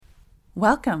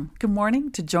Welcome. Good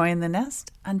morning to Joy in the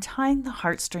Nest, untying the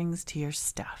heartstrings to your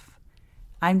stuff.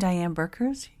 I'm Diane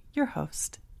Burkers, your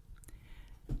host.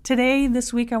 Today,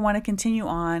 this week, I want to continue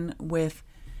on with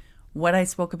what I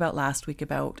spoke about last week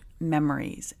about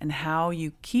memories and how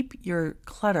you keep your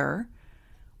clutter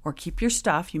or keep your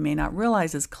stuff you may not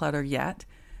realize is clutter yet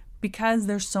because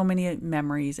there's so many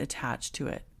memories attached to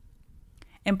it.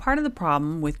 And part of the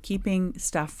problem with keeping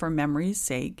stuff for memory's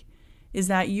sake is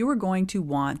that you are going to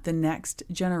want the next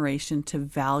generation to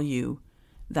value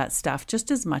that stuff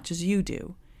just as much as you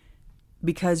do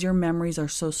because your memories are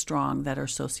so strong that are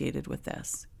associated with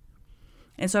this.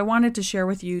 And so I wanted to share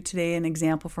with you today an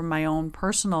example from my own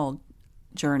personal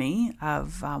journey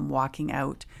of walking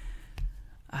out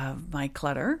of my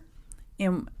clutter.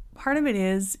 And part of it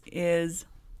is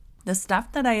the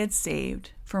stuff that I had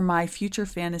saved for my future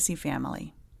fantasy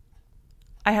family.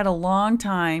 I had a long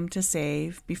time to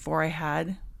save before I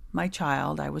had my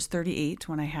child. I was 38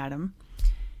 when I had him.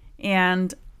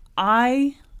 And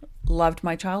I loved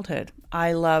my childhood.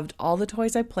 I loved all the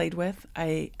toys I played with.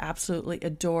 I absolutely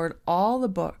adored all the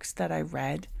books that I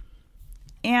read.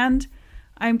 And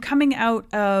I'm coming out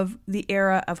of the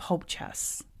era of hope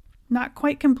chests. Not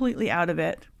quite completely out of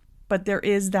it, but there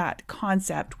is that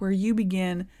concept where you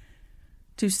begin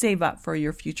to save up for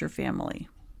your future family.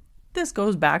 This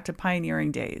goes back to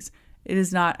pioneering days. It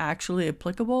is not actually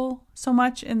applicable so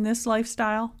much in this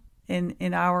lifestyle,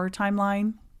 in our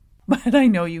timeline, but I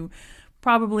know you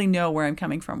probably know where I'm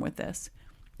coming from with this.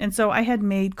 And so I had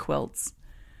made quilts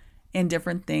and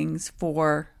different things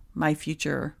for my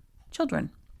future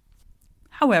children.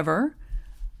 However,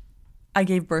 I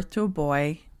gave birth to a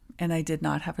boy and I did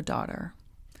not have a daughter.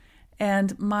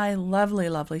 And my lovely,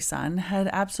 lovely son had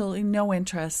absolutely no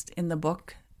interest in the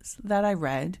books that I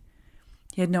read.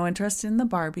 He had no interest in the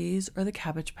Barbies or the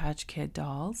Cabbage Patch Kid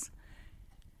dolls.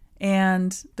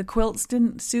 And the quilts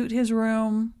didn't suit his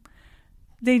room.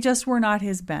 They just were not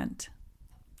his bent.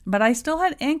 But I still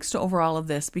had angst over all of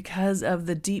this because of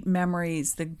the deep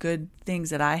memories, the good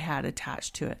things that I had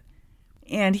attached to it.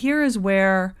 And here is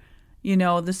where, the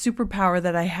superpower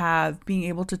that I have, being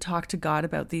able to talk to God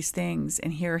about these things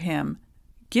and hear Him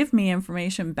give me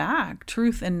information back,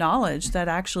 truth and knowledge that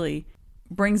actually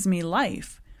brings me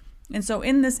life. And so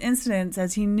in this instance,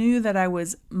 as He knew that I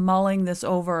was mulling this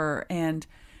over and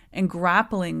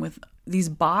grappling with these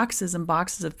boxes and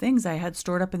boxes of things I had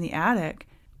stored up in the attic,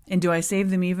 and do I save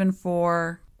them even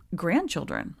for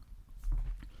grandchildren?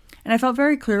 And I felt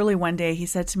very clearly one day, He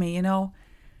said to me,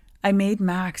 I made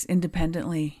Max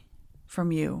independently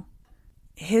from you.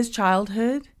 His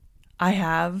childhood I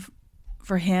have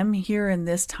for him here in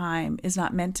this time is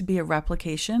not meant to be a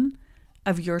replication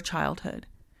of your childhood.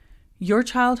 Your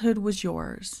childhood was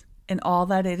yours and all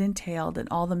that it entailed and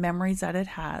all the memories that it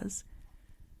has.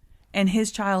 And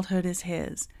his childhood is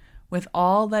his with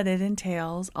all that it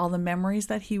entails, all the memories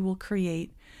that he will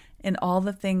create and all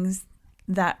the things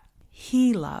that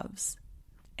he loves.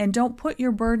 And don't put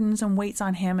your burdens and weights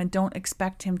on him and don't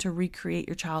expect him to recreate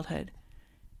your childhood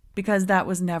because that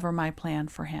was never my plan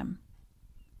for him.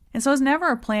 And so it's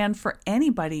never a plan for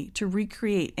anybody to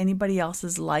recreate anybody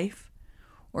else's life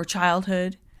or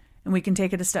childhood. And we can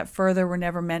take it a step further. We're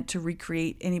never meant to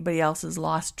recreate anybody else's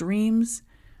lost dreams,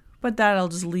 but that I'll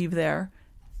just leave there.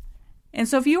 And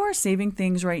so if you are saving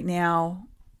things right now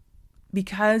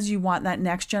because you want that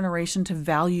next generation to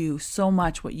value so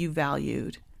much what you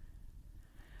valued,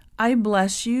 I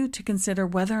bless you to consider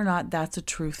whether or not that's a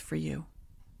truth for you.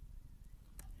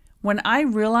 When I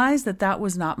realized that that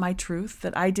was not my truth,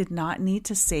 that I did not need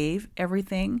to save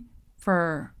everything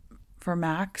for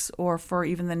Max or for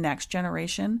even the next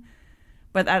generation,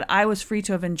 but that I was free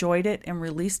to have enjoyed it and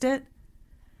released it,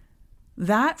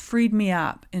 that freed me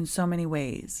up in so many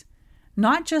ways.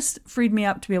 Not just freed me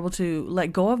up to be able to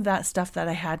let go of that stuff that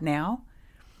I had now,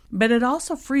 but it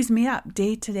also frees me up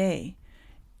day to day.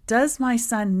 Does my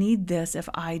son need this if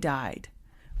I died?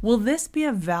 Will this be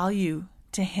of value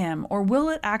to him, or will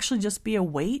it actually just be a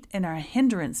weight and a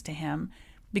hindrance to him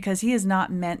because he is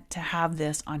not meant to have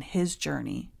this on his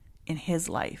journey in his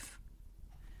life?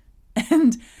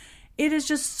 And it is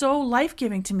just so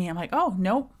life-giving to me. I'm like, oh,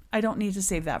 nope, I don't need to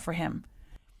save that for him.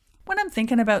 When I'm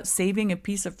thinking about saving a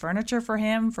piece of furniture for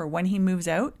him for when he moves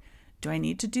out, do I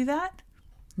need to do that?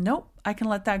 Nope, I can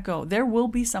let that go. There will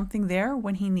be something there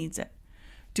when he needs it.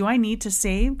 Do I need to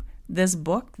save this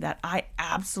book that I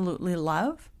absolutely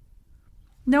love?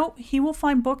 No, he will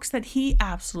find books that he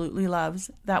absolutely loves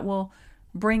that will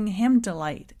bring him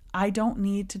delight. I don't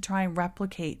need to try and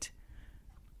replicate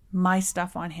my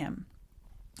stuff on him.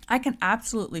 I can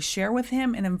absolutely share with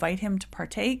him and invite him to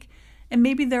partake. And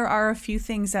maybe there are a few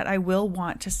things that I will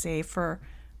want to save for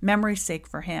memory's sake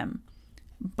for him.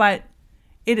 But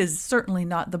it is certainly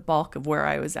not the bulk of where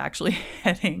I was actually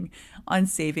heading on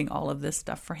saving all of this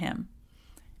stuff for him.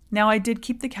 Now, I did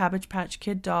keep the Cabbage Patch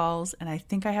Kid dolls, and I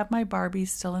think I have my Barbies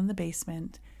still in the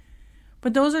basement.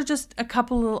 But those are just a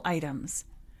couple little items.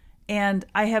 And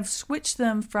I have switched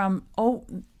them from,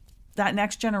 that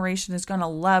next generation is going to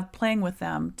love playing with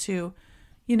them, to,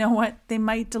 you know what, they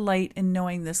might delight in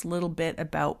knowing this little bit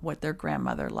about what their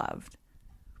grandmother loved.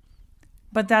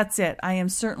 But that's it. I am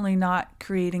certainly not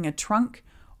creating a trunk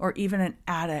or even an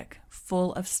attic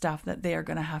full of stuff that they are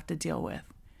going to have to deal with.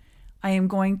 I am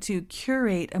going to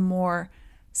curate a more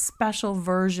special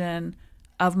version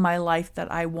of my life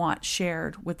that I want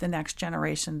shared with the next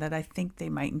generation that I think they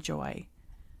might enjoy.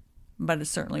 But it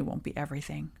certainly won't be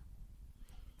everything.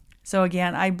 So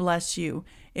again, I bless you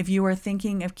if you are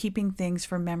thinking of keeping things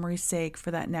for memory's sake for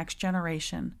that next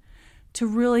generation, to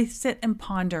really sit and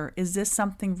ponder, is this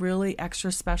something really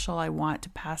extra special I want to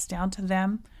pass down to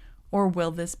them, or will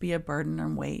this be a burden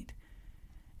and weight?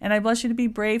 And I bless you to be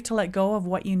brave to let go of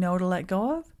what you know to let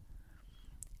go of,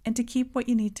 and to keep what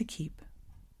you need to keep.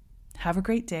 Have a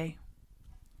great day.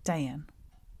 Diane.